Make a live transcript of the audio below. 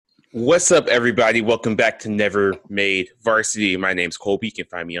What's up, everybody? Welcome back to Never Made Varsity. My name's Colby. You can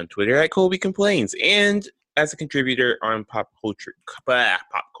find me on Twitter at Colby Complains and as a contributor on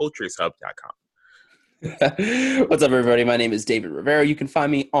popcultureshub.com. What's up, everybody? My name is David Rivera. You can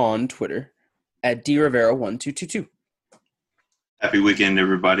find me on Twitter at drivera1222. Happy weekend,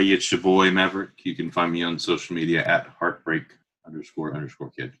 everybody. It's your boy, Maverick. You can find me on social media at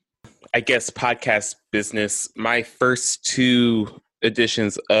heartbreak__kid. I guess podcast business. My first two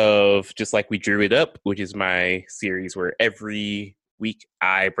editions of Just Like We Drew It Up, which is my series where every week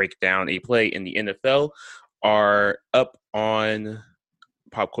I break down a play in the NFL, are up on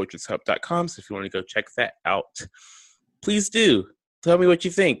popcultureshub.com. So if you want to go check that out, please do. Tell me what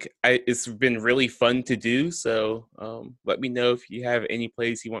you think. It's been really fun to do, so let me know if you have any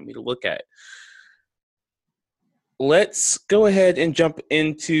plays you want me to look at. Let's go ahead and jump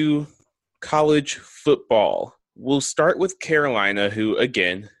into college football. We'll start with Carolina, who,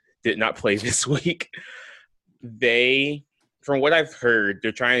 again, did not play this week. From what I've heard,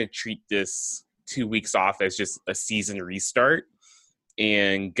 they're trying to treat this 2 weeks off as just a season restart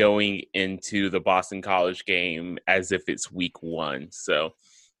and going into the Boston College game as if it's week one. So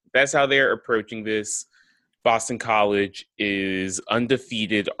that's how they're approaching this. Boston College is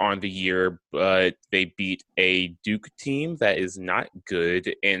undefeated on the year, but they beat a Duke team that is not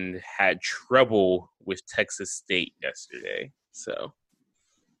good and had trouble with Texas State yesterday. So,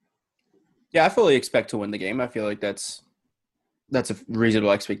 yeah, I fully expect to win the game. I feel like that's a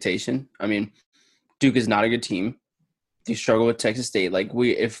reasonable expectation. I mean, Duke is not a good team. They struggle with Texas State.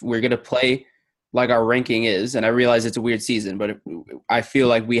 If we're gonna play like our ranking is, and I realize it's a weird season, but I feel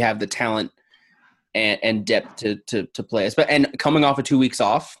like we have the talent and depth to play us. And coming off of 2 weeks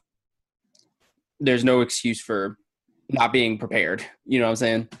off, there's no excuse for not being prepared. You know what I'm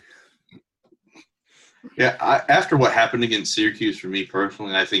saying? Yeah, after what happened against Syracuse, for me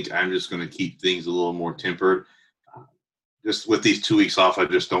personally, I think I'm just going to keep things a little more tempered. Just with these 2 weeks off, I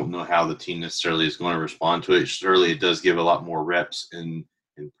just don't know how the team necessarily is going to respond to it. Surely it does give a lot more reps in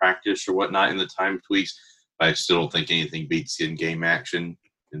practice or whatnot in the time tweaks, but I still don't think anything beats in-game action.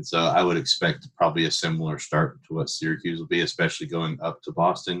 And so I would expect probably a similar start to what Syracuse will be, especially going up to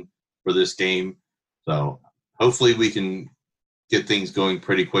Boston for this game. So hopefully we can get things going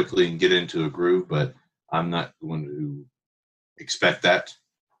pretty quickly and get into a groove, but I'm not going to expect that.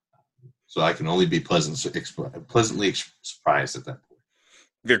 So I can only be pleasantly surprised at that point.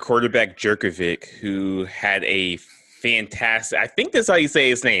 Their quarterback, Jerkovic, who had a fantastic – I think that's how you say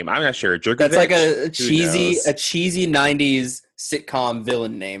his name. I'm not sure. Jerkovic? That's like a cheesy 90s sitcom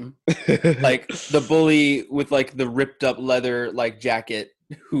villain name. Like the bully with like the ripped up leather like jacket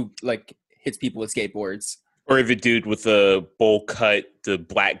who like hits people with skateboards. Or the dude with the bowl cut, the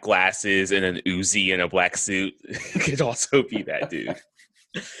black glasses, and an Uzi and a black suit could also be that dude.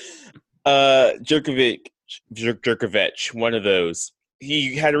 Jerkovic, one of those.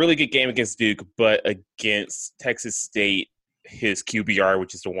 He had a really good game against Duke, but against Texas State, his QBR,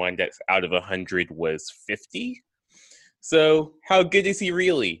 which is the one that's out of 100, was 50. So how good is he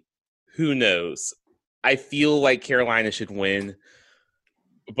really? Who knows? I feel like Carolina should win.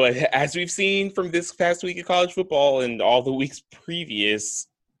 But as we've seen from this past week of college football and all the weeks previous,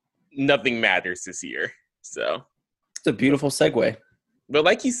 nothing matters this year. So it's a beautiful segue. But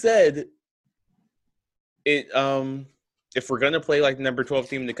like you said, if we're going to play like the number 12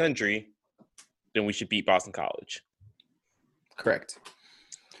 team in the country, then we should beat Boston College. Correct.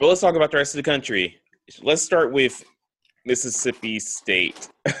 But let's talk about the rest of the country. Let's start with Mississippi State.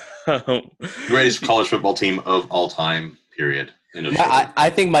 Greatest college football team of all time, period. I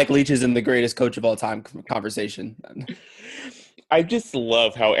think Mike Leach is in the greatest coach of all time conversation. I just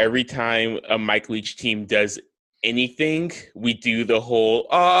love how every time a Mike Leach team does anything, we do the whole,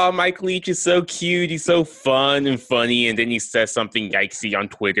 Mike Leach is so cute, he's so fun and funny, and then he says something yikesy on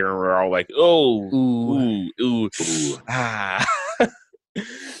Twitter, and we're all like, ooh. Ah.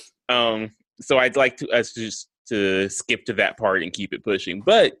 So I'd like us just to skip to that part and keep it pushing.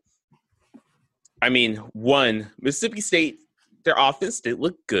 But, I mean, Mississippi State, their offense did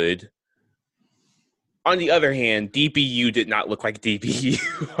look good. On the other hand, DBU did not look like DBU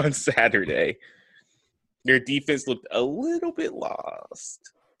on Saturday. Their defense looked a little bit lost.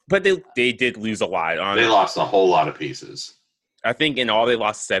 But they did lose a lot. They lost a whole lot of pieces. I think in all they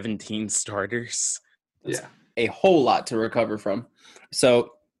lost 17 starters. Yeah. A whole lot to recover from.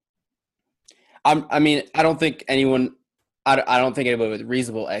 So, I don't think anyone with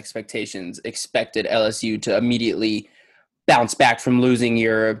reasonable expectations expected LSU to immediately bounce back from losing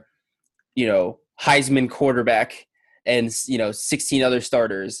your, Heisman quarterback and 16 other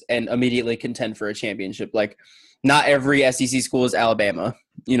starters and immediately contend for a championship. Like, not every SEC school is Alabama.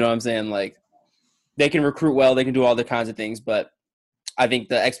 You know what I'm saying? Like, they can recruit well, they can do all the kinds of things, but I think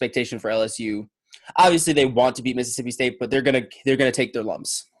the expectation for LSU, obviously they want to beat Mississippi State, but they're gonna take their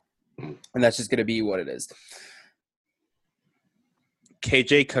lumps, and that's just gonna be what it is.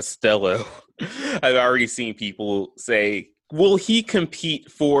 KJ Costello. I've already seen people say, will he compete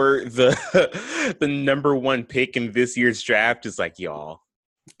for the number one pick in this year's draft? It's like,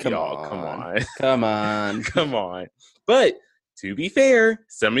 come on. Come on. But to be fair,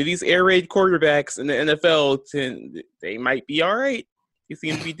 some of these air raid quarterbacks in the NFL, they might be all right. He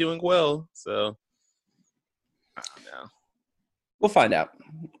seems to be doing well. So, I don't know. We'll find out.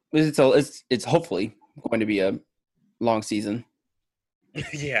 It's hopefully going to be a long season.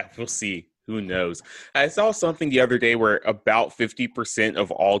 Yeah, we'll see. Who knows? I saw something the other day where about 50%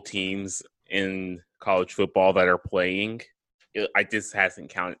 of all teams in college football that are playing, I just hasn't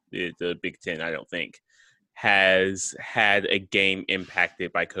counted the Big Ten, I don't think, has had a game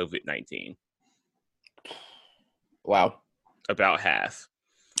impacted by COVID-19. Wow. About half.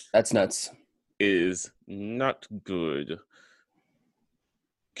 That's nuts. Is not good.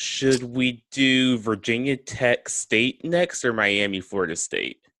 Should we do Virginia Tech State next or Miami, Florida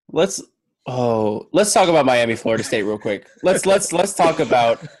State? Let's talk about Miami, Florida State real quick. Let's talk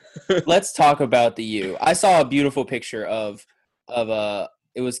about the U. I saw a beautiful picture of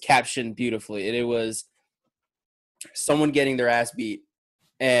it was captioned beautifully, and it was someone getting their ass beat,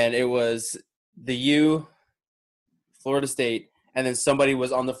 and it was the U, Florida State, and then somebody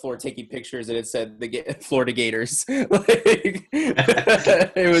was on the floor taking pictures, and it said the Florida Gators. Like,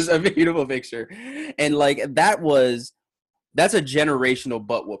 it was a beautiful picture, and like that's a generational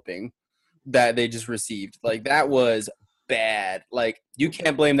butt whooping that they just received. Like, that was bad. Like, you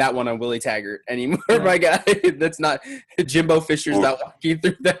can't blame that one on Willie Taggart anymore, my guy. That's not Jimbo Fisher's not walking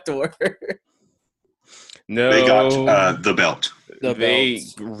through that door. No, they got the belt. They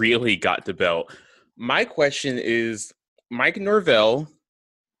really got the belt. My question is, Mike Norvell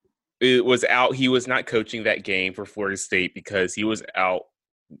was out. He was not coaching that game for Florida State because he was out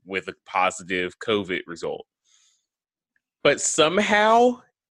with a positive COVID result. But somehow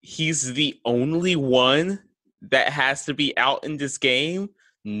he's the only one that has to be out in this game.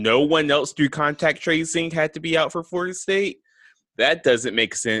 No one else through contact tracing had to be out for Florida State. That doesn't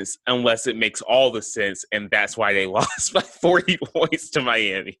make sense unless it makes all the sense, and that's why they lost by 40 points to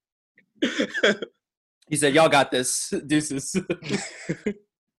Miami. He said, y'all got this. Deuces.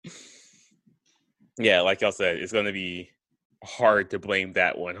 Yeah, like y'all said, it's going to be hard to blame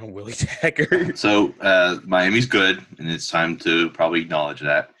that one on Willie Taggart. So Miami's good, and it's time to probably acknowledge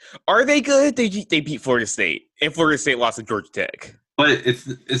that. Are they good? They beat Florida State, and Florida State lost to Georgia Tech. But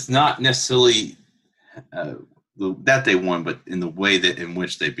it's not necessarily that they won, but in the way that in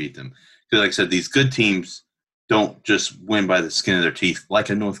which they beat them. Because like I said, these good teams don't just win by the skin of their teeth like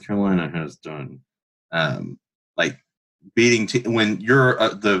a North Carolina has done. Like beating when you're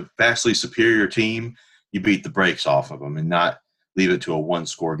the vastly superior team, you beat the brakes off of them and not leave it to a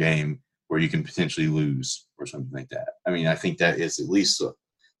one-score game where you can potentially lose or something like that. I mean, I think that is at least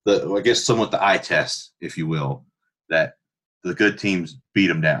I guess somewhat the eye test, if you will, that the good teams beat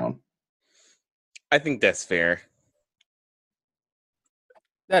them down. I think that's fair.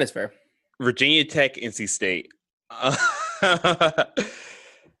 That is fair. Virginia Tech, NC State.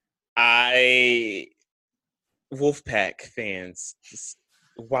 Wolfpack fans, just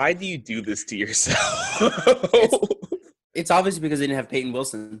why do you do this to yourself? It's obviously because they didn't have Peyton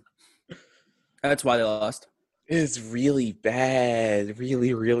Wilson. That's why they lost. It's really bad.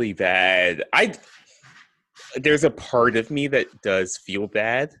 Really, really bad. There's a part of me that does feel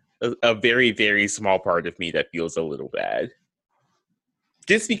bad. A very, very small part of me that feels a little bad.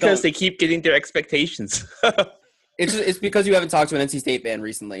 Just because they keep getting their expectations. It's because you haven't talked to an NC State fan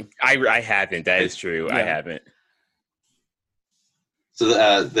recently. I haven't. That is true. Yeah. I haven't.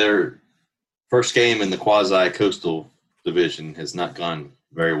 So their first game in the quasi-coastal division has not gone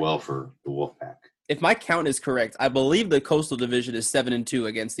very well for the Wolfpack. If my count is correct, I believe the coastal division is 7-2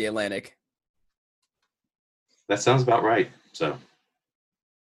 against the Atlantic. That sounds about right. So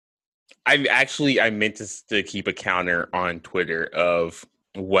I meant to keep a counter on Twitter of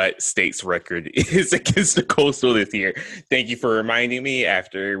what State's record is against the Coastal this year. Thank you for reminding me.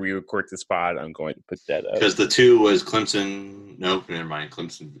 After we record this pod, I'm going to put that up. Because the two was Clemson. No, never mind.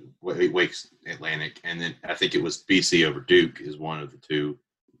 Clemson, Wake, Atlantic. And then I think it was BC over Duke is one of the two.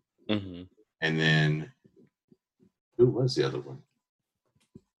 Mm-hmm. And then who was the other one?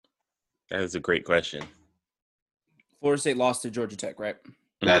 That is a great question. Florida State lost to Georgia Tech, right?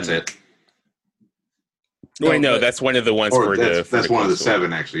 That's it. Wait, no, that's one of the ones for that's the one of the Coastal.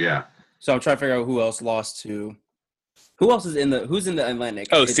 7, actually, yeah. So I'm trying to figure out who else lost to Who's in the Atlantic?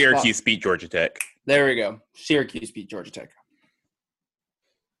 Oh, It's Syracuse beat Georgia Tech. There we go. Syracuse beat Georgia Tech.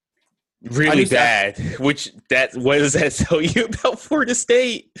 Really bad. What does that tell you about Florida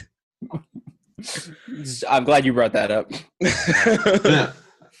State? I'm glad you brought that up. Yeah.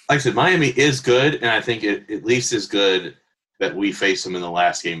 Like I said, Miami is good, and I think it at least is good that we face them in the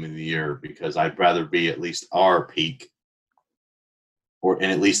last game of the year because I'd rather be at least our peak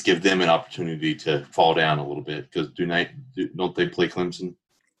and at least give them an opportunity to fall down a little bit because don't they play Clemson?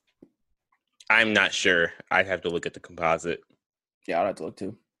 I'm not sure. I'd have to look at the composite. Yeah, I'd have to look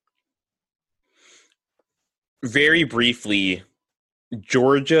too. Very briefly,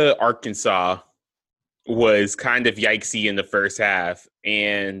 Georgia, Arkansas was kind of yikesy in the first half,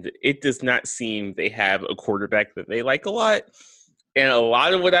 and it does not seem they have a quarterback that they like a lot. And a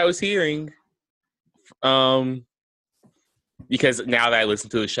lot of what I was hearing, because now that I listen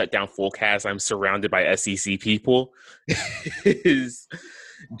to the Shutdown Fullcast, I'm surrounded by SEC people, is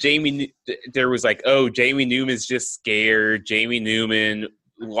there was like, oh, Jamie Newman's just scared. Jamie Newman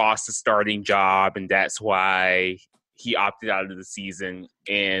lost a starting job, and that's why he opted out of the season.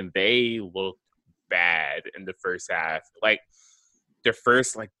 And they looked bad in the first half. Like, the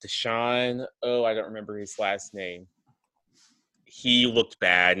first, like, Deshaun, I don't remember his last name. He looked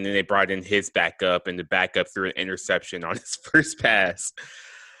bad, and then they brought in his backup, and the backup threw an interception on his first pass.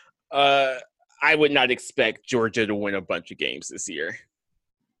 I would not expect Georgia to win a bunch of games this year.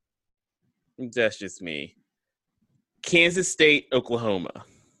 That's just me. Kansas State, Oklahoma.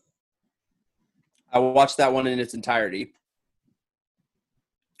 I watched that one in its entirety.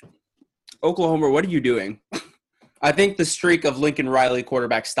 Oklahoma, what are you doing? I think the streak of Lincoln Riley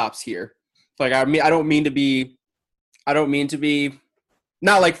quarterback stops here. Like, I don't mean to be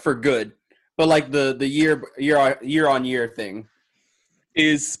not like for good, but like the year on year thing.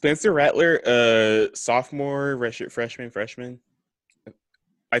 Is Spencer Rattler a sophomore, redshirt freshman?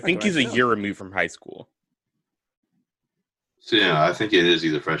 I think he's a year removed from high school. So yeah, I think it is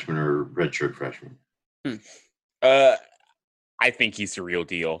either freshman or redshirt freshman. I think he's the real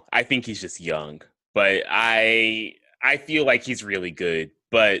deal. I think he's just young, but I feel like he's really good,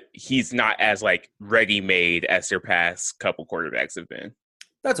 but he's not as like ready-made as their past couple quarterbacks have been.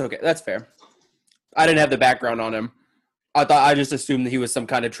 That's okay. That's fair. I didn't have the background on him. I just assumed that he was some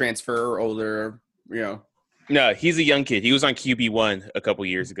kind of transfer or older, No, he's a young kid. He was on QB1 a couple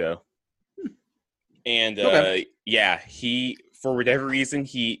years ago. And he, for whatever reason,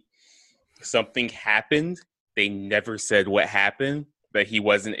 something happened. They never said what happened, but he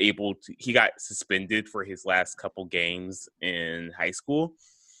wasn't able to. He got suspended for his last couple games in high school.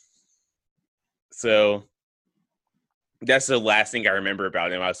 So that's the last thing I remember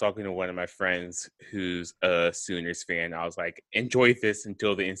about him. I was talking to one of my friends who's a Sooners fan. I was like, enjoy this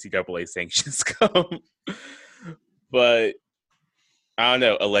until the NCAA sanctions come. But I don't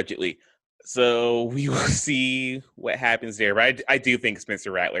know, allegedly. So we will see what happens there. But I do think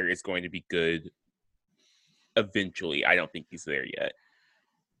Spencer Rattler is going to be good eventually. I don't think he's there yet.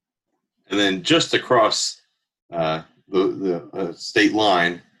 And then just across the state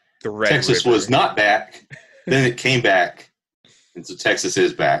line, the Red Texas River was not back. Then it came back, and so Texas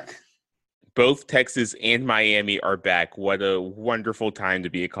is back. Both Texas and Miami are back. What a wonderful time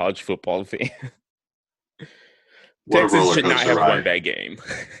to be a college football fan. Texas should not have one bad game.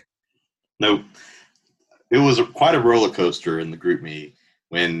 Nope. It was quite a roller coaster in the group meet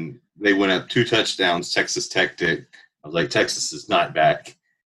when they went up 2 touchdowns. Texas Tech did. I was like, Texas is not back.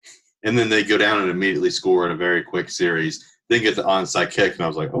 And then they go down and immediately score in a very quick series. Then get the onside kick, and I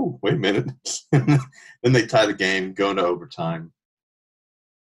was like, oh, wait a minute. Then they tie the game, go into overtime,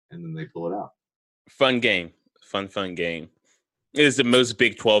 and then they pull it out. Fun game. Fun game. It is the most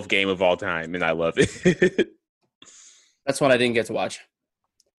Big 12 game of all time, and I love it. That's one I didn't get to watch.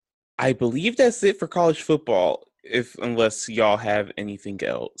 I believe that's it for college football, unless y'all have anything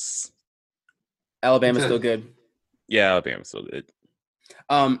else. Alabama's still good. Yeah, Alabama's still good.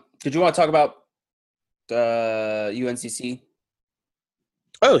 Did you want to talk about UNCC?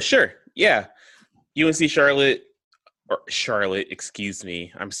 Oh, sure. Yeah. UNC Charlotte, excuse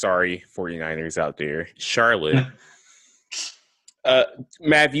me. I'm sorry, 49ers out there. Charlotte.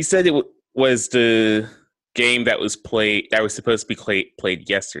 Mav, you said it was the game that was supposed to be played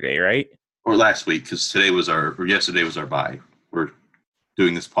yesterday, right? Or last week, because yesterday was our bye. We're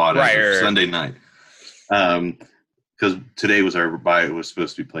doing this pod Sunday night. Because today was our bye. It was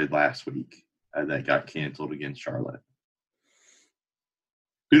supposed to be played last week. That got canceled against Charlotte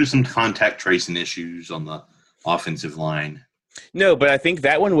due to some contact tracing issues on the offensive line. No, but I think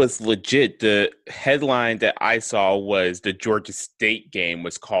that one was legit. The headline that I saw was the Georgia State game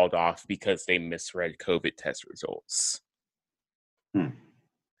was called off because they misread COVID test results.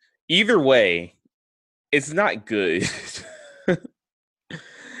 Either way, it's not good.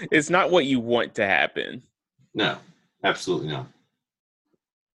 It's not what you want to happen. No, absolutely not.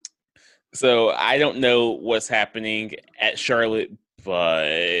 So I don't know what's happening at Charlotte,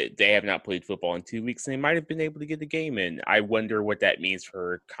 but they have not played football in 2 weeks, and they might have been able to get the game in. I wonder what that means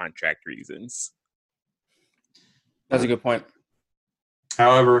for contract reasons. That's a good point.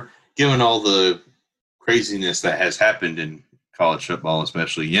 However, given all the craziness that has happened in college football,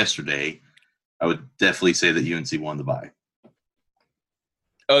 especially yesterday, I would definitely say that UNC won the bye.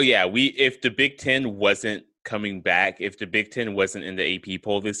 Oh yeah, if the Big Ten wasn't coming back, if the Big Ten wasn't in the AP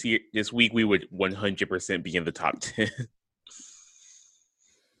poll this week, we would 100% be in the top 10.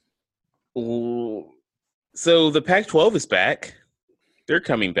 So the Pac-12 is back. They're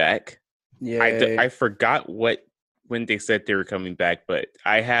coming back. Yeah, I forgot when they said they were coming back, but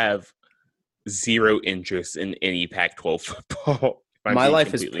I have zero interest in any Pac-12 football. My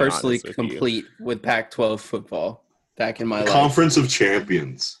life is personally complete with Pac-12 football back in my life. Conference of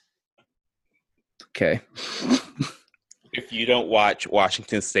Champions. Okay. If you don't watch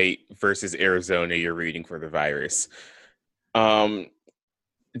Washington State versus Arizona, you're rooting for the virus.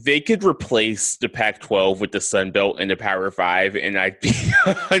 They could replace the Pac-12 with the Sun Belt and the Power 5, and I'd be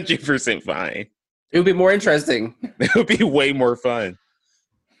 100% fine. It would be more interesting. It would be way more fun.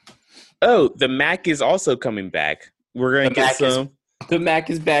 Oh, the MAC is also coming back. We're going to get some. The MAC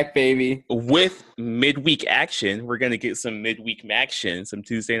is back, baby. With midweek action, we're going to get some midweek action, some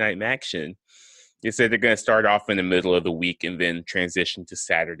Tuesday night action. They said they're going to start off in the middle of the week and then transition to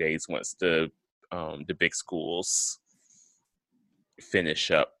Saturdays once the big schools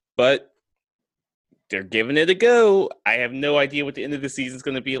finish up. But they're giving it a go. I have no idea what the end of the season is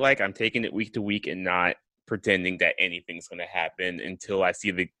going to be like. I'm taking it week to week and not pretending that anything's going to happen until I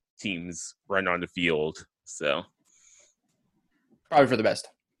see the teams run on the field. So probably for the best.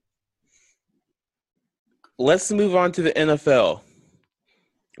 Let's move on to the NFL.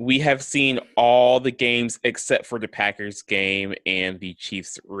 We have seen all the games except for the Packers game and the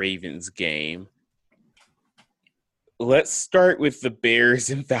Chiefs-Ravens game. Let's start with the Bears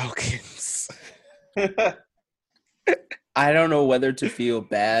and Falcons. I don't know whether to feel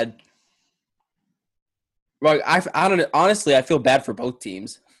bad. Well, I don't honestly. I feel bad for both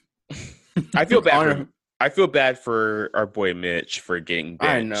teams. I feel bad for our boy Mitch for getting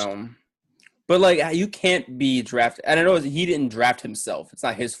benched. I know, but like you can't be drafted. And I know he didn't draft himself; it's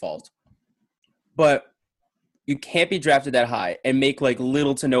not his fault. But you can't be drafted that high and make like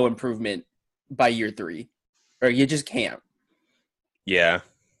little to no improvement by year 3, or you just can't. Yeah.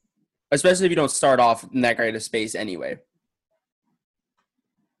 Especially if you don't start off in that great of space anyway.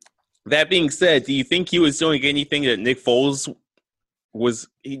 That being said, do you think he was doing anything that Nick Foles was?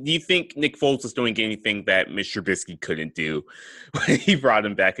 Do you think Nick Foles was doing anything that Mitch Trubisky couldn't do when he brought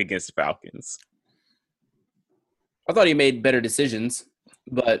him back against the Falcons? I thought he made better decisions,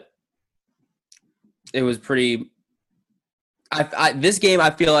 but it was pretty. This game I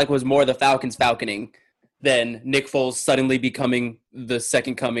feel like was more the Falcons falconing than Nick Foles suddenly becoming the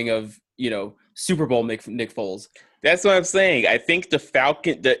second coming of, Super Bowl Nick Foles. That's what I'm saying. I think the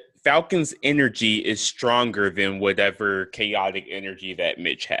Falcons' energy is stronger than whatever chaotic energy that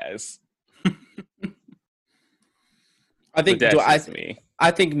Mitch has. I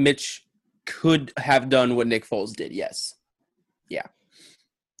think Mitch could have done what Nick Foles did, yes. Yeah.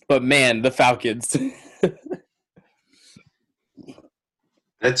 But man, the Falcons.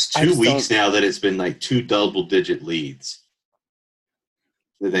 That's 2 weeks now that it's been like 2 double-digit leads.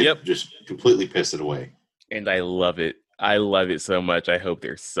 They just completely pissed it away. And I love it. I love it so much. I hope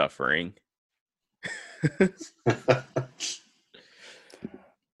they're suffering.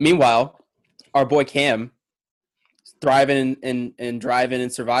 Meanwhile, our boy Cam is thriving and driving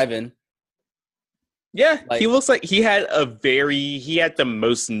and surviving. Yeah, he looks like he had the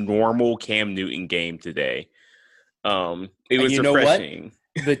most normal Cam Newton game today. It was refreshing.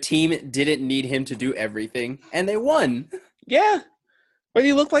 What? The team didn't need him to do everything, and they won. Yeah, but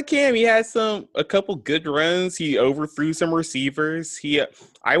he looked like Cam. He had a couple good runs. He overthrew some receivers.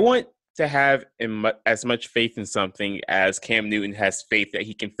 I want to have as much faith in something as Cam Newton has faith that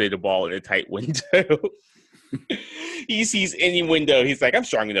he can fit a ball in a tight window. He sees any window. He's like, I'm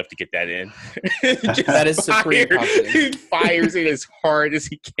strong enough to get that in. That is supreme confidence. He fires it as hard as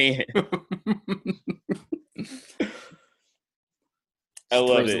he can. I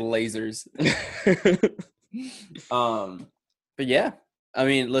love it. Lasers. But yeah, I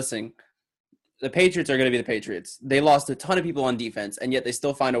mean, listen, the Patriots are going to be the Patriots. They lost a ton of people on defense, and yet they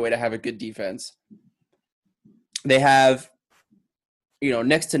still find a way to have a good defense. They have,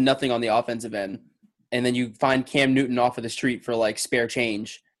 next to nothing on the offensive end, and then you find Cam Newton off of the street for like spare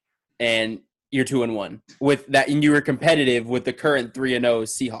change, and you're 2-1 with that, and you were competitive with the current 3-0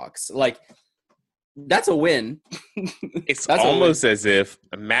 Seahawks. Like, that's a win. It's almost as if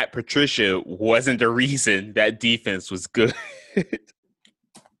Matt Patricia wasn't the reason that defense was good.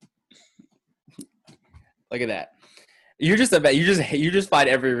 Look at that. You just find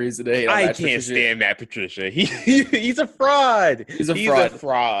every reason to hate on I Matt can't Patricia. stand Matt Patricia. He's a fraud. He's a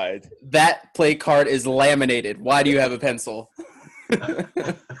fraud. That play card is laminated. Why do you have a pencil?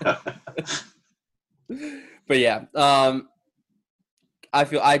 But yeah, I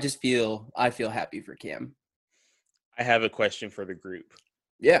feel happy for Cam. I have a question for the group.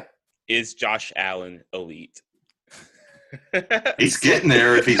 Yeah. Is Josh Allen elite? He's getting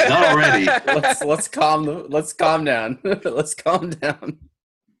there if he's not already. Let's calm down. Let's calm down.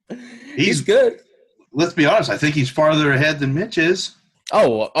 He's good. Let's be honest. I think he's farther ahead than Mitch is.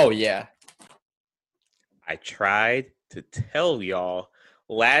 Oh yeah. I tried to tell y'all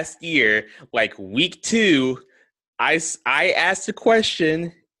last year, like week 2, I asked the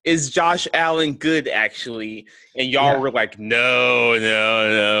question, is Josh Allen good actually? And y'all were like, no.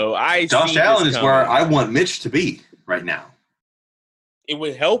 Josh Allen is where I want Mitch to be right now. It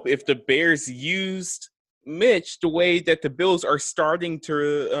would help if the Bears used Mitch the way that the Bills are starting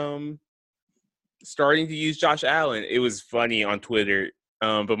to use Josh Allen. It was funny on Twitter.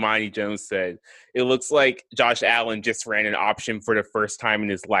 Bomani Jones said, it looks like Josh Allen just ran an option for the first time in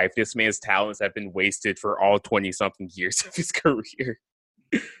his life. This man's talents have been wasted for all 20-something years of his career.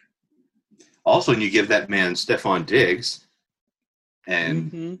 Also, when you give that man Stephon Diggs,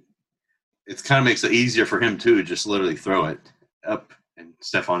 and it kind of makes it easier for him, too, just literally throw it up, and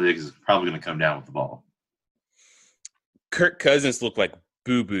Stephon Diggs is probably going to come down with the ball. Kirk Cousins looked like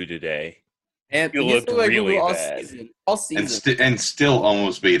boo-boo today. And he looked like really bad. All season. And still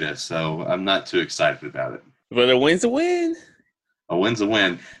almost beat us, so I'm not too excited about it. But a win's a win. A win's a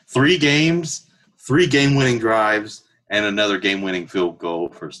win. 3 games, 3 game-winning drives, and another game-winning field goal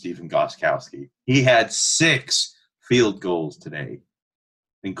for Stephen Gostkowski. He had 6 field goals today,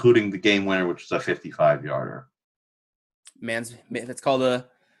 including the game winner, which was a 55-yarder. That's called a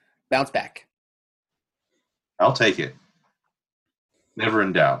bounce back. I'll take it. Never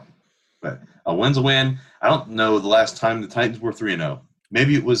in doubt. But a win's a win. I don't know the last time the Titans were 3-0.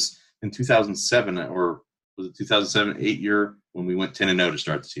 Maybe it was in 2007, or was it 2007-8 year when we went 10-0 to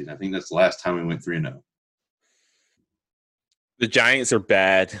start the season. I think that's the last time we went 3-0. The Giants are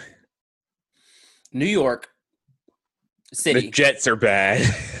bad. New York City. The Jets are bad.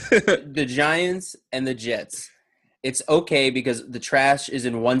 The Giants and the Jets. It's okay because the trash is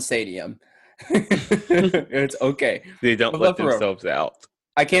in one stadium. It's okay. They don't let themselves out.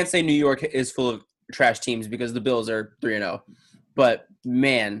 I can't say New York is full of trash teams because the Bills are 3-0. But,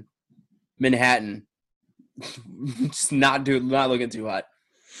 man, Manhattan, just not looking too hot.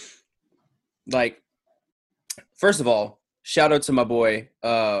 Like, first of all, shout out to my boy,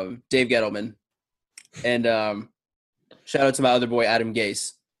 Dave Gettleman. And shout out to my other boy, Adam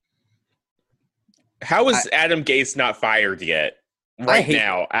Gase. How is Adam Gase not fired yet?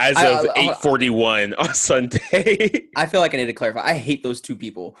 Now, as of 8:41 on Sunday. I feel like I need to clarify. I hate those two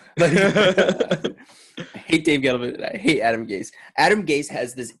people. I hate Dave Gettleman. I hate Adam Gase. Adam Gase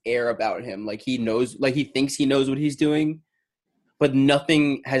has this air about him, like he knows, like he thinks he knows what he's doing, but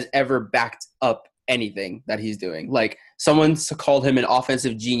nothing has ever backed up anything that he's doing. Like someone called him an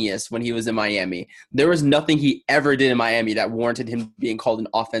offensive genius when he was in Miami. There was nothing he ever did in Miami that warranted him being called an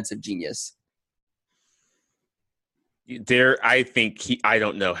offensive genius. I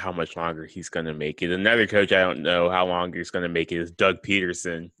don't know how much longer he's going to make it. Another coach I don't know how long he's going to make it is Doug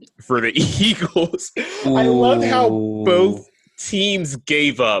Peterson for the Eagles. Ooh. I love how both teams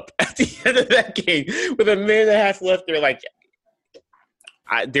gave up at the end of that game with a minute and a half left. They're like,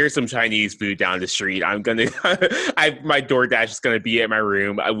 there's some Chinese food down the street. My DoorDash is going to be at my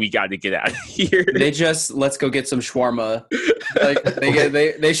room. We got to get out of here. Let's go get some shawarma. Like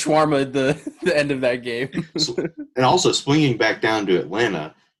they shawarma the end of that game. And also swinging back down to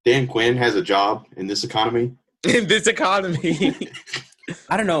Atlanta, Dan Quinn has a job in this economy. In this economy.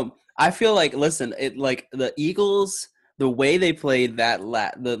 I don't know. I feel like, listen, the Eagles, the way they played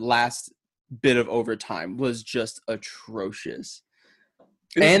the last bit of overtime was just atrocious.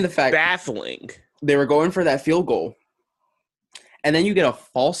 And the fact baffling. They were going for that field goal. And then you get a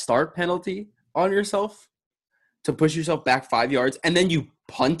false start penalty on yourself to push yourself back 5 yards. And then you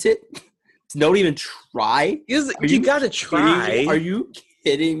punt it. Don't even try. You got to try. Are you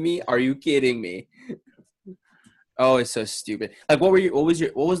kidding me? Are you kidding me? Oh, it's so stupid. Like, what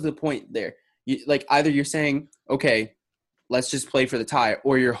was the point there? Like, either you're saying, okay, let's just play for the tie,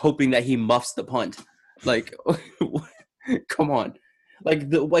 or you're hoping that he muffs the punt. Like, come on. Like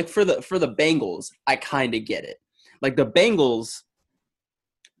for the Bengals, I kind of get it. Like the Bengals,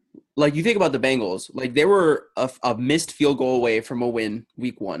 like you think about the Bengals, like they were a missed field goal away from a win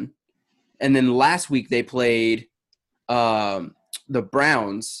week 1, and then last week they played the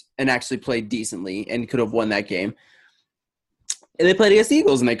Browns and actually played decently and could have won that game. And they played against the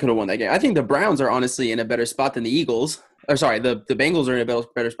Eagles and they could have won that game. I think the Browns are honestly in a better spot than the Eagles. Or sorry, the Bengals are in a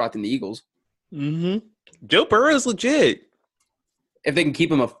better spot than the Eagles. Mm-hmm. Joe Burrow's legit. If they can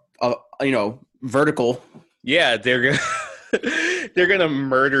keep him a vertical. Yeah, they're gonna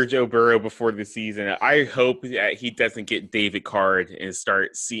murder Joe Burrow before the season. I hope that he doesn't get David Card and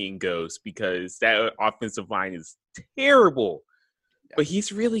start seeing ghosts because that offensive line is terrible. Yeah. But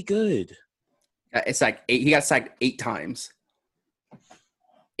he's really good. It's like 8. He got sacked 8 times.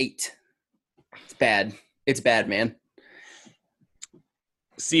 8. It's bad. It's bad, man.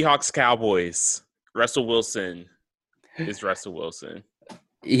 Seahawks Cowboys. Russell Wilson is Russell Wilson.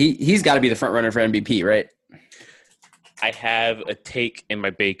 He's got to be the front runner for MVP, right? I have a take in my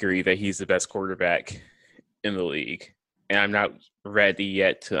bakery that he's the best quarterback in the league, and I'm not ready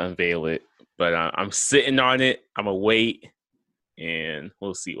yet to unveil it. But I'm sitting on it. I'm gonna wait, and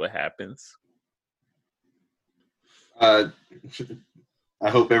we'll see what happens. I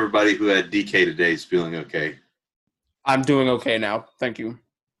hope everybody who had DK today is feeling okay. I'm doing okay now. Thank you.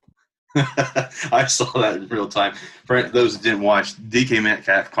 I saw that in real time. For those that didn't watch, DK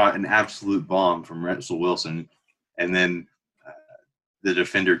Metcalf caught an absolute bomb from Russell Wilson, and then the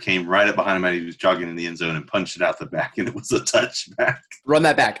defender came right up behind him and he was jogging in the end zone and punched it out the back, and it was a touchback. Run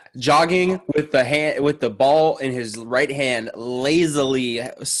that back. Jogging with the ball in his right hand, lazily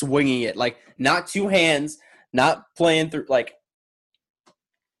swinging it, like not 2 hands, not playing through, like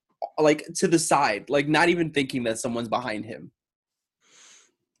to the side, like not even thinking that someone's behind him.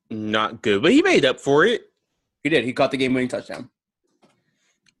 Not good, but he made up for it. He did. He caught the game-winning touchdown.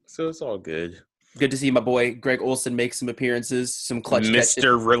 So it's all good. Good to see my boy Greg Olsen make some appearances, some clutch Mr. catches.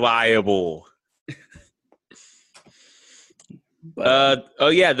 Reliable. Oh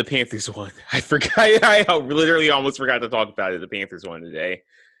yeah, the Panthers won. I forgot. I literally almost forgot to talk about it. The Panthers won today.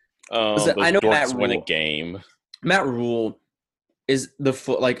 Listen, I know Matt Rule won a game. Matt Rule is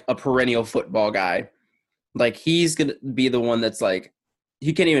a perennial football guy. Like he's gonna be the one that's like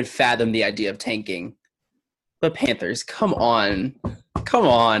he can't even fathom the idea of tanking. But Panthers, come on.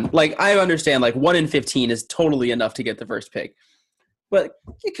 Like I understand, like 1 in 15 is totally enough to get the first pick, but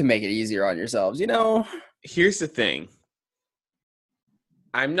you can make it easier on yourselves, you know. Here's the thing.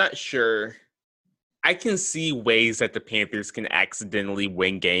 I'm not sure. I can see ways that the Panthers can accidentally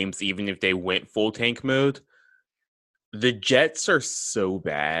win games even if they went full tank mode. The Jets are so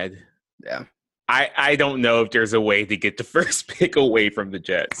bad. Yeah. I don't know if there's a way to get the first pick away from the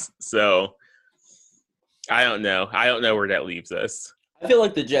Jets. So I don't know. I don't know where that leaves us. I feel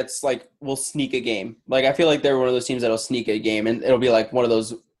like the Jets will sneak a game. Like I feel like they're one of those teams that'll sneak a game, and it'll be like one of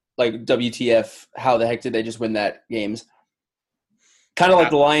those like WTF. How the heck did they just win that games? Kind of like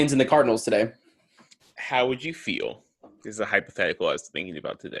the Lions and the Cardinals today. How would you feel? This is a hypothetical I was thinking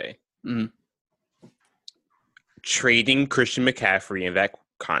about today. Mm-hmm. Trading Christian McCaffrey in that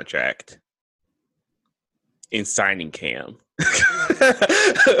contract and signing Cam.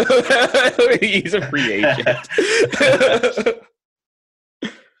 He's a free agent.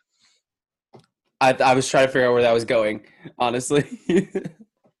 I was trying to figure out where that was going, honestly.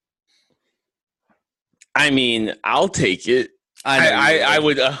 I mean, I'll take it. I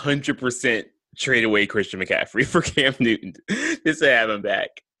would 100% trade away Christian McCaffrey for Cam Newton just to have him back.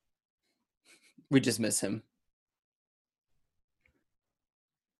 We just miss him.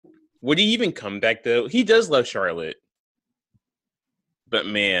 Would he even come back, though? He does love Charlotte. But,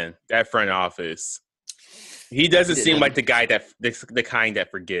 man, that front office, he doesn't seem like the guy the kind that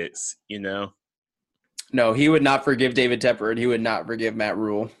forgets, you know? No, he would not forgive David Tepper, and he would not forgive Matt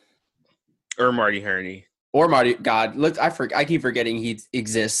Rule. Or Marty Herney. Or Marty. God, I keep forgetting he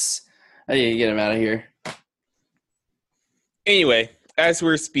exists. I need to get him out of here. Anyway, as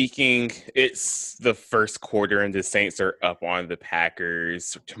we're speaking, it's the first quarter, and the Saints are up on the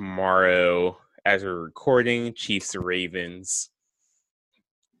Packers. Tomorrow, as we're recording, Chiefs or Ravens.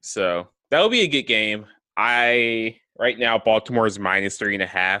 So that'll be a good game. Right now, Baltimore is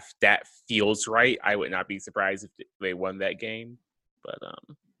 -3.5. That feels right. I would not be surprised if they won that game. But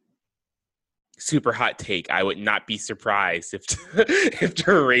super hot take. I would not be surprised if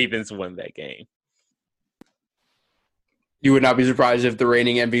the Ravens won that game. You would not be surprised if the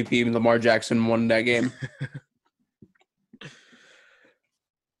reigning MVP Lamar Jackson won that game.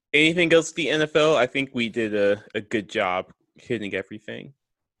 Anything else with the NFL? I think we did a good job hitting everything.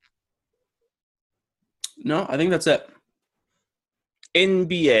 No, I think that's it.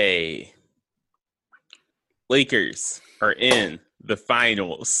 NBA. Lakers are in the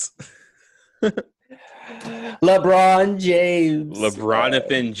finals. LeBron James.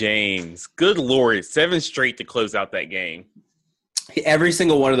 LeBronathan James. Good Lord. 7 straight to close out that game. Every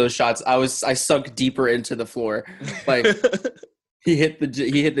single one of those shots, I sunk deeper into the floor. Like he hit the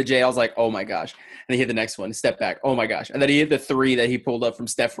J. I was like, oh my gosh. And he hit the next one, step back. Oh my gosh. And then he hit the 3 that he pulled up from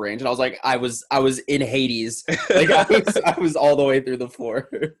Steph range. And I was like, I was in Hades. Like I was all the way through the floor.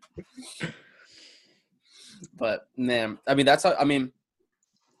 But man, I mean,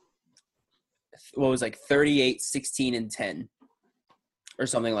 what was like 38, 16, and 10 or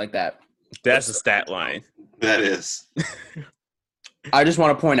something like that. That's a stat line. That is. I just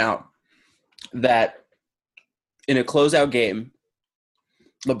want to point out that in a closeout game,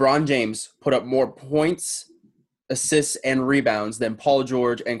 LeBron James put up more points, assists, and rebounds than Paul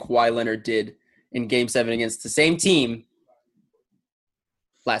George and Kawhi Leonard did in Game 7 against the same team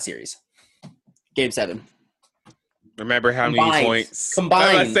last series. Game 7. Remember how many points?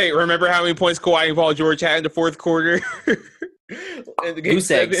 Combined. Remember how many points Kawhi and Paul George had in the fourth quarter? In the Game Goose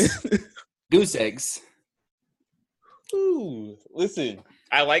 7? eggs. Goose eggs. Ooh, listen,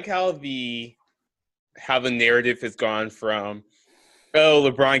 I like how the narrative has gone from, oh,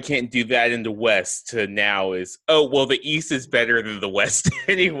 LeBron can't do that in the West to now is, oh, well, the East is better than the West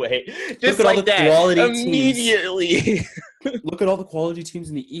anyway. Just Look at like all the that, quality immediately. Look at all the quality teams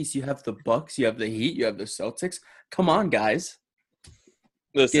in the East. You have the Bucks, you have the Heat, you have the Celtics. Come on, guys.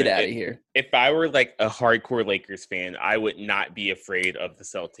 Listen, Get out of here. If I were like a hardcore Lakers fan, I would not be afraid of the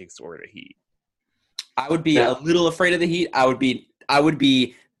Celtics or the Heat. I would be a little afraid of the Heat. I would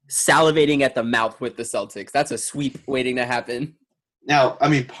be salivating at the mouth with the Celtics. That's a sweep waiting to happen. Now, I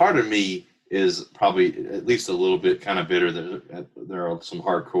mean, part of me is probably at least a little bit kind of bitter that there are some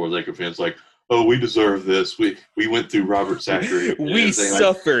hardcore Laker fans like, oh, we deserve this. We went through Robert Sacre. We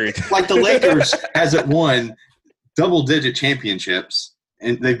suffered. Like the Lakers hasn't won double-digit championships,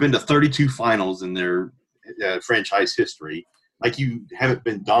 and they've been to 32 finals in their franchise history. Like you haven't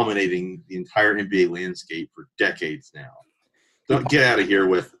been dominating the entire NBA landscape for decades now. Don't get out of here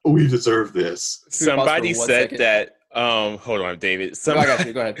with, oh, we deserve this. Somebody said that. Hold on, David. I got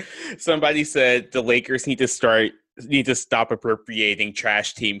you. Go ahead. Somebody said the Lakers need to stop appropriating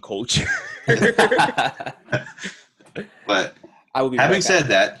trash team culture. But I will be having said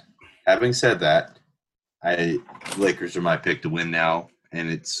that, Lakers are my pick to win now,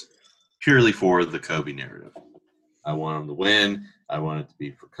 and it's purely for the Kobe narrative. I want them to win. I want it to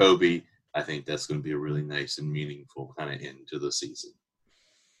be for Kobe. I think that's going to be a really nice and meaningful kind of end to the season.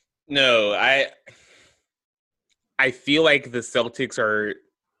 No, I feel like the Celtics are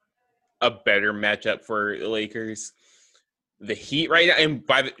a better matchup for the Lakers. The Heat right now, and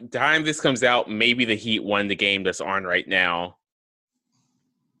by the time this comes out, maybe the Heat won the game that's on right now.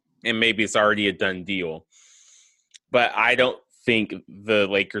 And maybe it's already a done deal. But I don't think the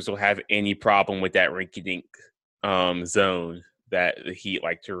Lakers will have any problem with that rinky-dink zone that the Heat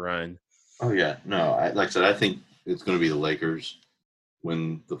like to run. Oh, yeah. No, like I said, I think it's going to be the Lakers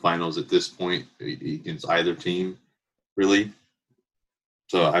win the finals at this point against either team, really.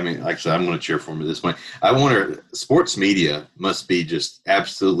 So, I mean, like I said, I'm going to cheer for them at this point. I wonder, sports media must be just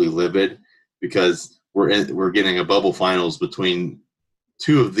absolutely livid because we're getting a bubble finals between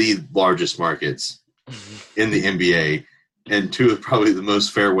two of the largest markets in the NBA and two of probably the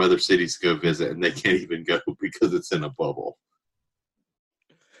most fair weather cities to go visit, and they can't even go because it's in a bubble.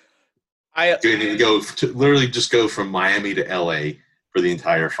 Literally just go from Miami to LA for the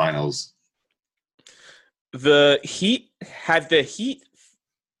entire finals. The Heat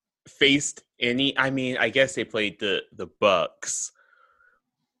faced any, I mean, I guess they played the Bucks,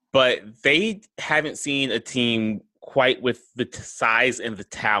 but they haven't seen a team quite with the size and the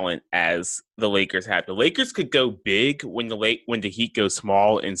talent as the Lakers have. The Lakers could go big when the Heat go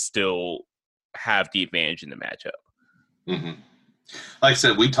small and still have the advantage in the matchup. Mm-hmm. Like I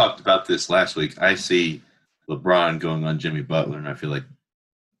said, we talked about this last week. I see LeBron going on Jimmy Butler, and I feel like,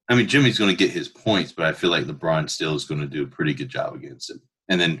 I mean, Jimmy's going to get his points, but I feel like LeBron still is going to do a pretty good job against him.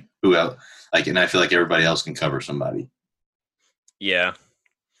 And then who else? And I feel like everybody else can cover somebody. Yeah.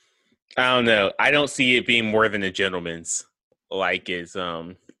 I don't know. I don't see it being more than a gentleman's like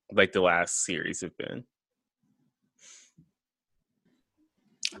the last series have been.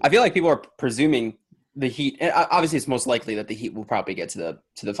 I feel like people are presuming the Heat. And obviously, it's most likely that the Heat will probably get to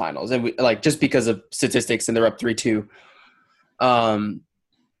the finals, and just because of statistics, and they're up 3-2. And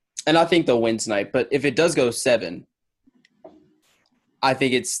I think they'll win tonight. But if it does go 7, I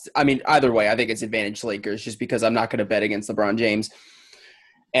think either way, I think it's advantage Lakers just because I'm not going to bet against LeBron James.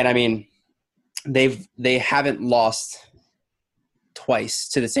 And I mean, they haven't lost twice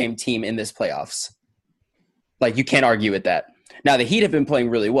to the same team in this playoffs. Like, you can't argue with that. Now, the Heat have been playing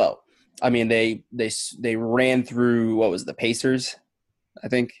really well. I mean, they ran through, what was the Pacers, I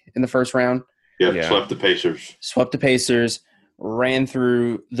think, in the first round. Yeah, swept the Pacers. Ran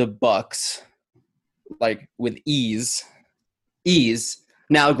through the Bucks, like, with ease.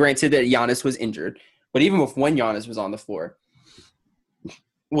 Now, granted that Giannis was injured, but even when Giannis was on the floor,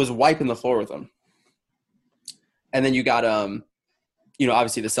 was wiping the floor with them. And then you got,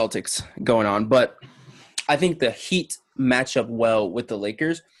 obviously the Celtics going on. But I think the Heat match up well with the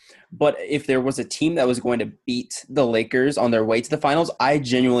Lakers. But if there was a team that was going to beat the Lakers on their way to the finals, I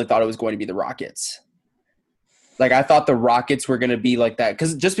genuinely thought it was going to be the Rockets. Like, I thought the Rockets were going to be like that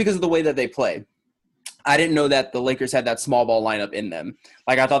because of the way that they play. I didn't know that the Lakers had that small ball lineup in them.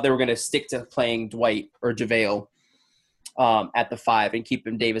 Like, I thought they were going to stick to playing Dwight or JaVale at the 5 and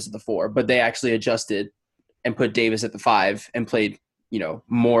keeping Davis at the 4. But they actually adjusted and put Davis at the 5 and played,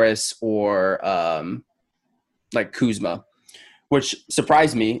 Morris or like Kuzma, which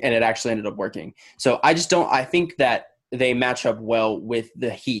surprised me, and it actually ended up working. So I think that they match up well with the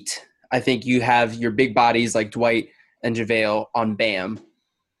Heat. I think you have your big bodies like Dwight and JaVale on Bam.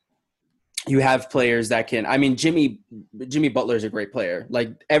 You have players that can – I mean, Jimmy Butler is a great player.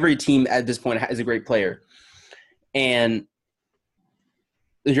 Like, every team at this point is a great player. And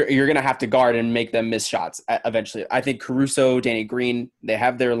you're going to have to guard and make them miss shots eventually. I think Caruso, Danny Green, they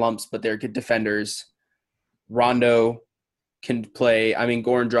have their lumps, but they're good defenders. Rondo can play. I mean,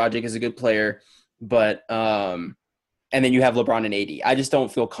 Goran Dragic is a good player. But and then you have LeBron and AD. I just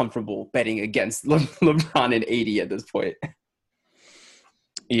don't feel comfortable betting against LeBron and AD at this point.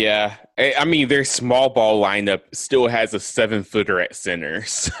 Yeah. I mean, their small ball lineup still has a 7-footer at center.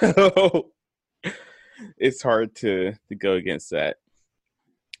 So it's hard to go against that.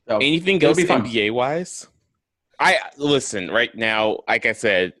 So, anything else NBA-wise? Listen, right now, like I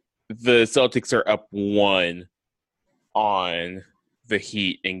said, the Celtics are up 1 on the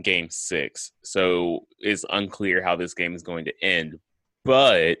Heat in Game 6. So it's unclear how this game is going to end.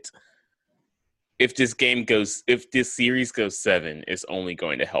 But if this series goes 7, it's only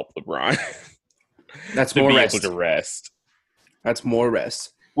going to help LeBron. That's to more be rest. able to rest. That's more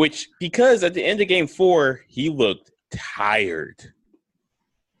rest. Because at the end of Game 4, he looked tired.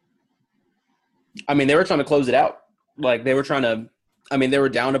 I mean, they were trying to close it out. Like, they were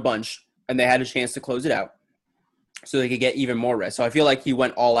down a bunch, and they had a chance to close it out so they could get even more rest. So I feel like he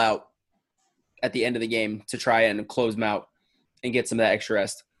went all out at the end of the game to try and close them out and get some of that extra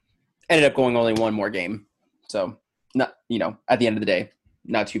rest. Ended up going only one more game. So, not, at the end of the day,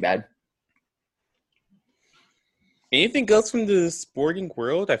 not too bad. Anything else from the sporting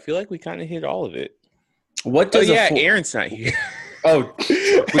world? I feel like we kind of hit all of it. What does Aaron's not here. Oh, we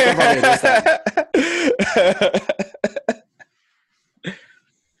can probably miss that.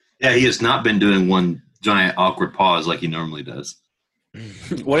 Yeah, he has not been doing one giant awkward pause like he normally does.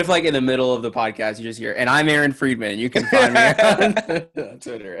 What if, like, in the middle of the podcast, you just hear, and I'm Aaron Friedman. You can find me on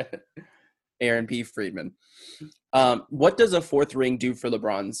Twitter, Aaron P. Friedman. What does a 4th ring do for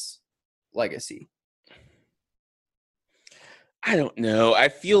LeBron's legacy? I don't know. I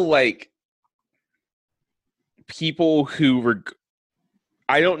feel like people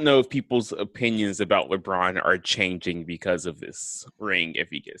I don't know if people's opinions about LeBron are changing because of this ring if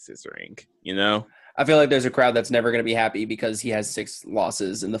he gets his ring, I feel like there's a crowd that's never going to be happy because he has 6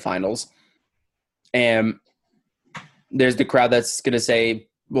 losses in the finals. And there's the crowd that's going to say,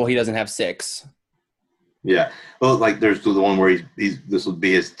 well, he doesn't have 6. Yeah. Well, like, there's the one where this will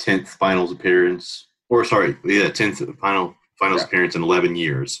be his 10th finals appearance. 10th finals appearance in 11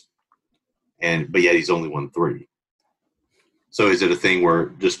 years. But yet he's only won 3. So is it a thing where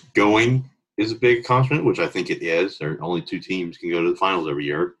just going is a big accomplishment, which I think it is? There are only 2 teams can go to the finals every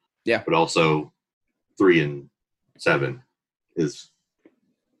year. Yeah. But also 3 and 7 is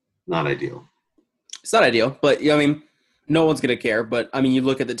not ideal. It's not ideal, but I mean, no one's gonna care. But I mean, you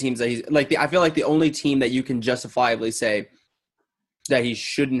look at the teams that he's like. I feel like the only team that you can justifiably say that he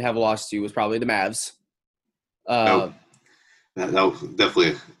shouldn't have lost to was probably the Mavs. That was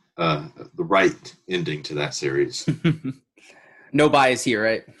definitely the right ending to that series. No bias here,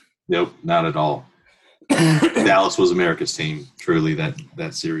 right? Nope, not at all. Dallas was America's team, truly,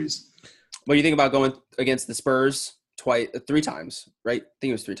 that series. What do you think about going against the Spurs 3 times, right? I think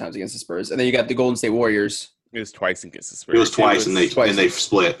it was 3 times against the Spurs. And then you got the Golden State Warriors. It was twice against the Spurs. It was twice, and they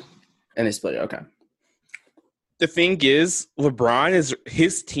split. And they split it, okay. The thing is,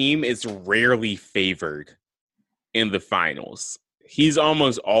 his team is rarely favored in the finals. He's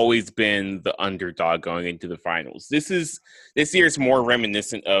almost always been the underdog going into the finals. This year is more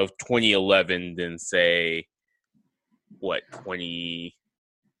reminiscent of 2011 than, say,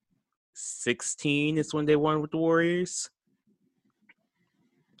 2016 is when they won with the Warriors.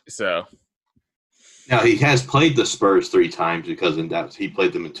 So now he has played the Spurs 3 times because he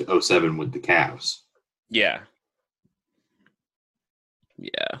played them in 2007 with the Cavs. yeah.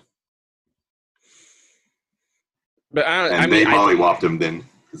 But they mollywopped him then,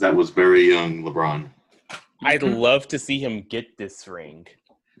 because that was very young LeBron. I'd love to see him get this ring.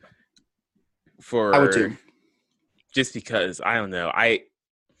 I would too. Just because, I don't know.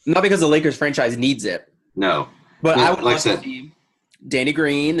 Not because the Lakers franchise needs it. No. But I would like to see Danny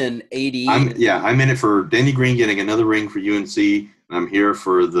Green and AD. I'm in it for Danny Green getting another ring for UNC. And I'm here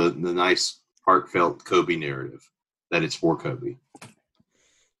for the nice, heartfelt Kobe narrative, that it's for Kobe.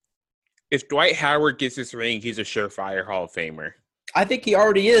 If Dwight Howard gets this ring, he's a surefire Hall of Famer. I think he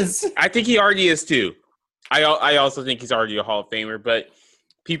already is. I think he already is too. I also think he's already a Hall of Famer, but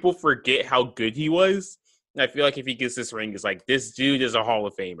people forget how good he was. And I feel like if he gets this ring, it's like, this dude is a Hall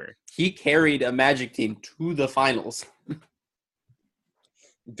of Famer. He carried a Magic team to the finals.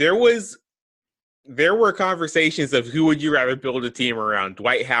 There were conversations of who would you rather build a team around,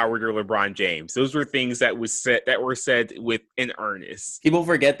 Dwight Howard or LeBron James. Those were things that were said with in earnest. People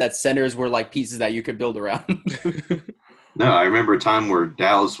forget that centers were like pieces that you could build around. No, I remember a time where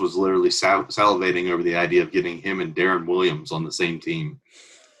Dallas was literally salivating over the idea of getting him and Darren Williams on the same team.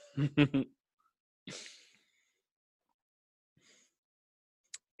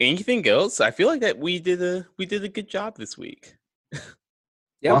 Anything else? I feel like that we did a good job this week.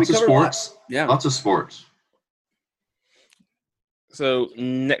 Yeah, lots of sports. Yeah, lots of sports. So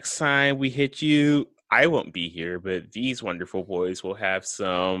next time we hit you, I won't be here, but these wonderful boys will have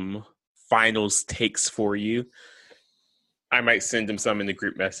some finals takes for you. I might send them some in the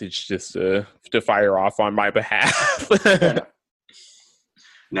group message just to fire off on my behalf.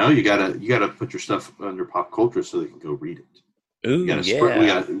 No, you gotta put your stuff under pop culture so they can go read it. Ooh, we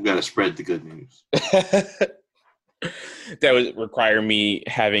gotta spread the good news. That would require me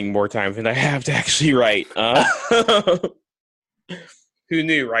having more time than I have to actually write. Who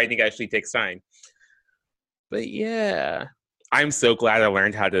knew writing actually takes time? But yeah, I'm so glad I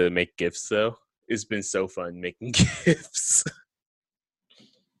learned how to make GIFs, though. It's been so fun making GIFs.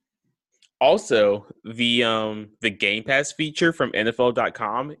 Also, the Game Pass feature from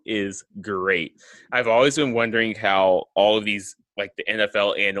NFL.com is great. I've always been wondering how all of these, like the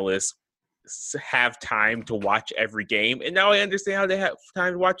NFL analysts, have time to watch every game, and now I understand how they have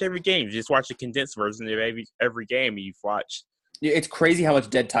time to watch every game. You just watch a condensed version of every game you've watched. It's crazy how much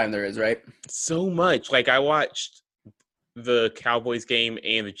dead time there is, right? So much. Like, I watched the Cowboys game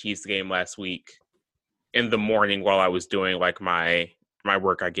and the Chiefs game last week in the morning while I was doing like my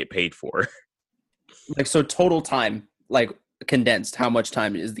work I get paid for. Like, so total time, like condensed, how much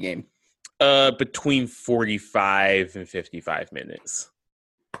time is the game? Between 45 and 55 minutes.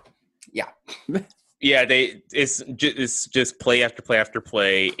 Yeah. Yeah, it's just play after play after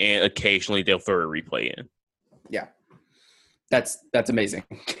play, and occasionally they'll throw a replay in. Yeah. That's amazing.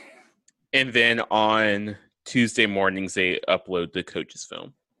 And then on Tuesday mornings they upload the coach's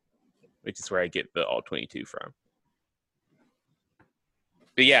film, which is where I get the all 22 from.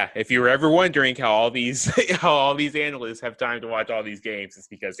 But yeah, if you were ever wondering how all these analysts have time to watch all these games, it's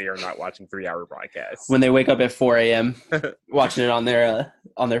because they are not watching 3-hour broadcasts. When they wake up at 4 a.m. watching it on their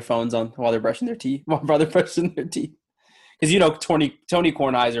phones while they're brushing their teeth. Because Tony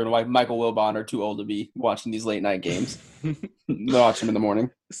Kornheiser and Michael Wilbon are too old to be watching these late night games. They watch them in the morning.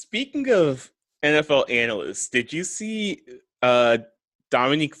 Speaking of NFL analysts, did you see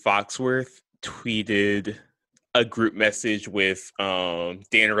Dominique Foxworth tweeted a group message with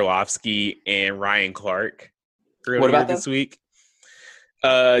Dan Orlovsky and Ryan Clark earlier this week?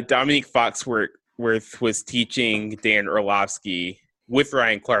 Dominique Foxworth was teaching Dan Orlovsky with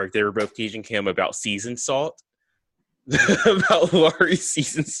Ryan Clark. They were both teaching him about seasoned salt, about Lawry's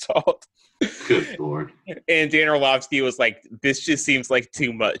seasoned salt. Good Lord. And Dan Orlovsky was like, this just seems like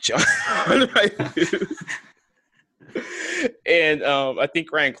too much on my food. And I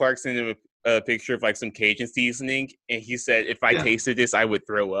think Ryan Clark sent him a picture of like some Cajun seasoning, and he said, if I tasted this, I would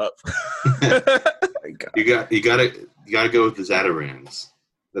throw up. You gotta go with the Zatarans.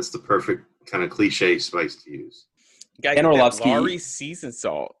 That's the perfect kind of cliche spice to use. Dan Orlovsky, Lawry's seasoned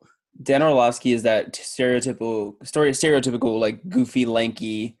salt. Dan Orlovsky is that stereotypical like goofy,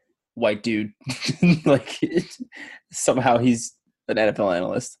 lanky white dude. Like somehow he's an NFL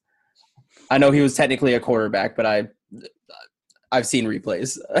analyst. I know he was technically a quarterback, but I've seen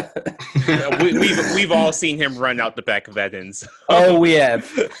replays. we've all seen him run out the back of that end zone. Oh, we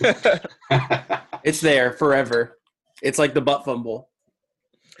have. It's there forever. It's like the butt fumble.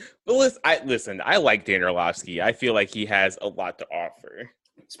 But listen, I like Dan Orlovsky. I feel like he has a lot to offer.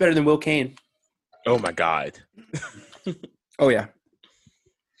 It's better than Will Kane. Oh my God. Oh yeah.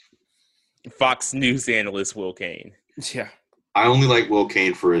 Fox News analyst Will Kane. Yeah. I only like Will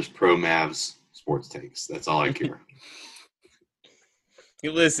Kane for his pro Mavs sports takes. That's all I care.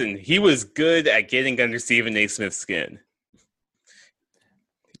 Listen, he was good at getting under Stephen A. Smith's skin.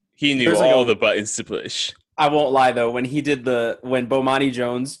 He knew all the buttons to push. I won't lie though, when Bomani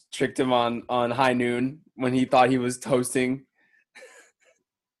Jones tricked him on High Noon when he thought he was toasting,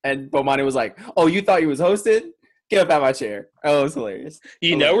 and Bomani was like, "Oh, you thought he was hosted? Get up out my chair." Oh, it was hilarious.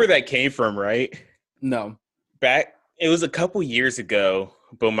 You know where that came from, right? No. It was a couple years ago.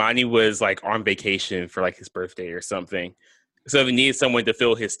 Bomani was like on vacation for like his birthday or something. So they needed someone to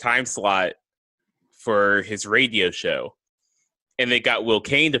fill his time slot for his radio show. And they got Will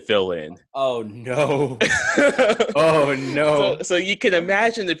Kane to fill in. Oh, no. Oh, no. So you can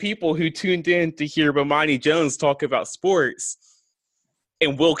imagine the people who tuned in to hear Bomani Jones talk about sports.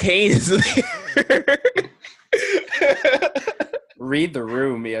 And Will Kane is there. Read the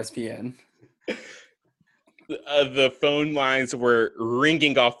room, ESPN. The phone lines were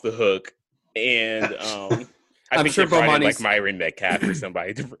ringing off the hook. And I'm sure Bomani's like Myron Metcalf or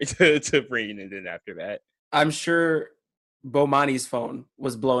somebody to bring it in after that. I'm sure Bomani's phone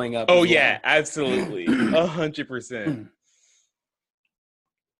was blowing up. Oh yeah, absolutely, 100%.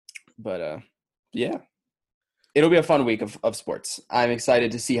 But yeah, it'll be a fun week of sports. I'm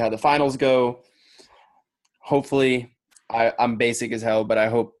excited to see how the finals go. Hopefully, I'm basic as hell, but I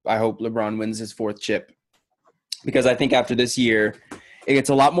hope LeBron wins his 4th chip, because I think after this year, it gets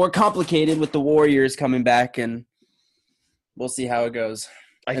a lot more complicated with the Warriors coming back, and we'll see how it goes.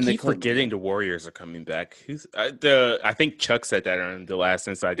 I keep forgetting the Warriors are coming back. I think Chuck said that on the last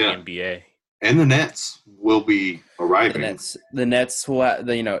Inside the NBA. And the Nets will be arriving. The Nets will,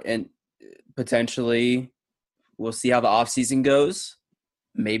 and potentially we'll see how the offseason goes.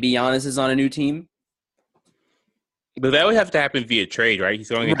 Maybe Giannis is on a new team. But that would have to happen via trade, right? He's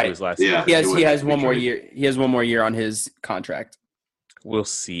going into his last year. He has one more year. He has one more year on his contract. We'll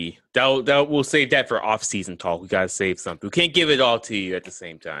see. We'll save that for off-season talk. We gotta save something. We can't give it all to you at the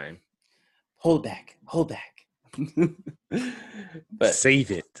same time. Hold back. But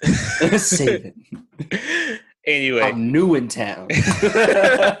save it. Save it. Anyway, I'm new in town.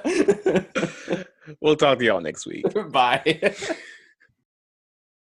 We'll talk to y'all next week. Bye.